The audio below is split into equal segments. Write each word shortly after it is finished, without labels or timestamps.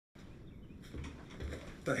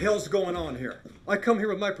The hell's going on here? I come here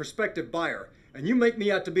with my prospective buyer, and you make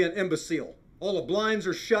me out to be an imbecile. All the blinds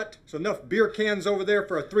are shut, so enough beer cans over there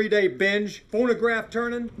for a 3-day binge. Phonograph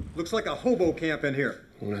turning. Looks like a hobo camp in here.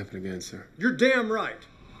 Won't happen again, sir. You're damn right.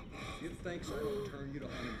 You think so? I'll turn you to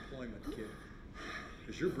unemployment, kid.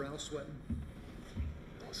 Is your brow sweating?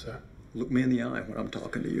 No, sir. Look me in the eye when I'm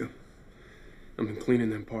talking to you. I've been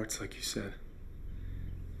cleaning them parts like you said.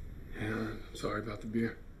 Yeah, I'm sorry about the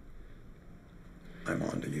beer. I'm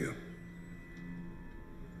on to you.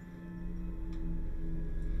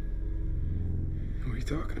 What are you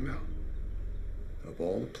talking about? Of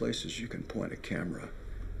all the places you can point a camera,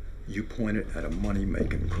 you point it at a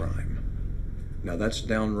money-making crime. Now that's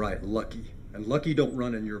downright lucky, and lucky don't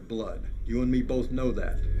run in your blood. You and me both know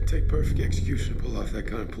that. It'd take perfect execution to pull off that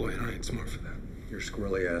kind of ploy, and I ain't smart for that. Your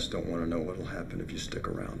squirrely ass don't want to know what'll happen if you stick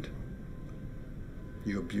around.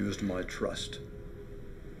 You abused my trust.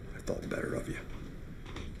 I thought better of you.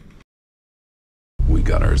 We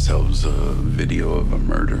got ourselves a video of a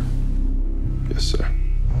murder. Yes, sir.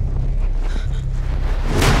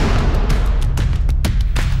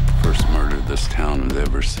 First murder this town has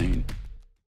ever seen.